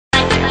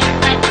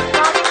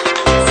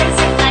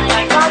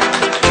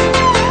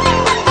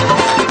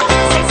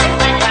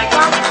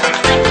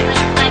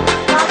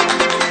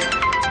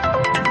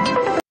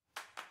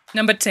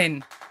Number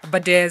 10.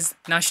 Aberdare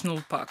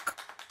National Park.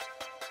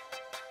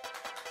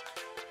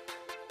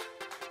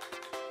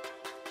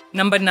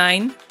 Number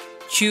 9.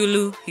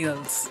 Chulu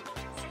Hills.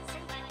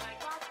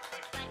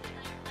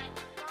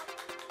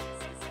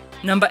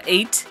 Number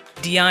 8.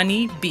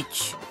 Diani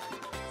Beach.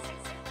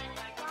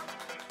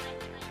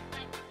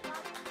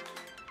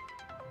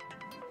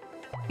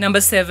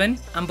 Number 7.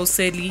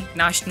 Amboseli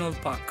National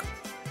Park.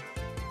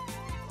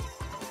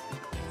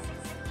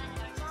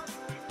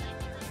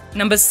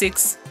 Number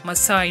 6.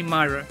 Masai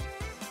Mara.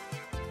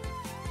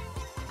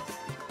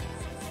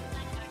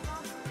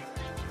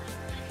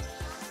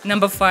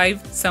 Number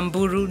 5.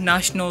 Samburu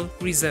National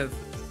Reserve.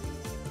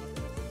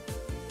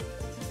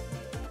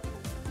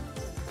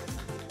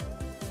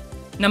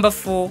 Number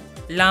 4.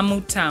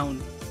 Lamu Town.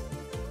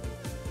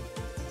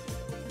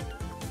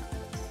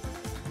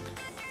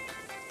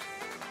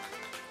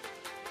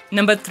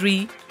 Number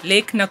 3.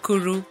 Lake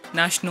Nakuru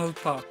National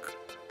Park.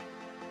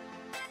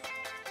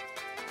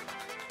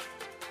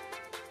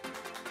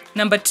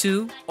 Number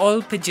 2.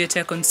 Ol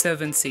Pejeta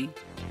Conservancy.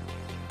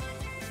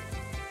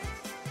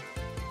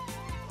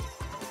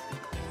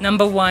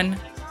 Number 1.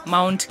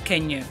 Mount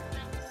Kenya.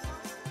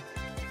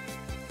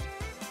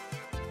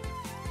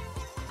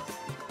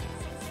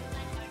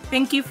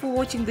 Thank you for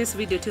watching this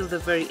video till the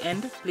very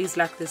end. Please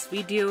like this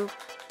video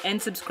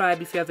and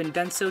subscribe if you haven't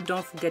done so.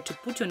 Don't forget to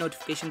put your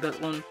notification bell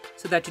on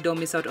so that you don't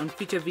miss out on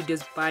future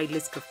videos by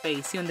Liz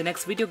Cafe. See you on the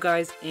next video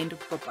guys, and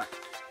bye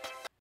bye.